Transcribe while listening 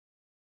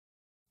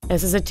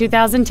This is a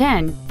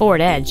 2010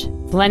 Ford Edge.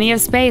 Plenty of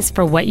space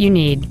for what you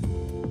need.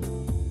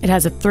 It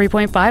has a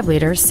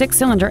 3.5-liter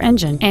six-cylinder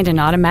engine and an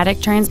automatic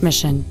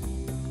transmission.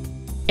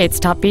 Its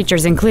top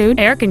features include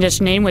air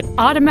conditioning with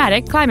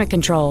automatic climate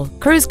control,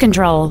 cruise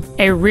control,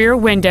 a rear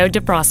window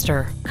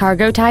defroster,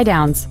 cargo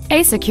tie-downs,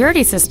 a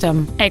security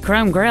system, a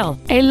chrome grille,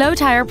 a low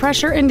tire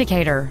pressure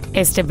indicator,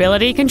 a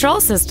stability control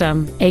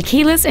system, a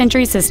keyless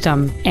entry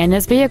system, and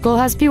this vehicle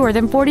has fewer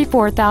than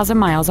 44,000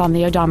 miles on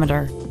the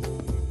odometer.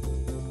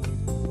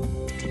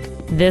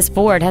 This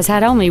Ford has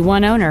had only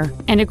one owner,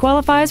 and it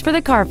qualifies for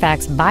the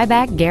Carfax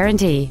buyback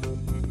guarantee.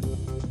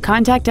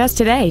 Contact us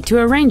today to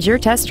arrange your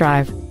test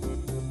drive.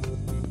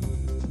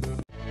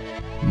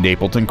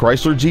 Napleton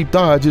Chrysler Jeep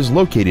Dodge is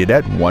located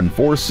at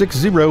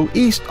 1460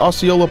 East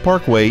Osceola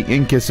Parkway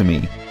in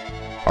Kissimmee.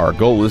 Our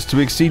goal is to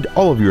exceed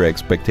all of your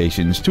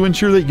expectations to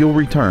ensure that you'll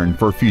return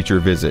for future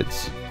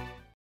visits.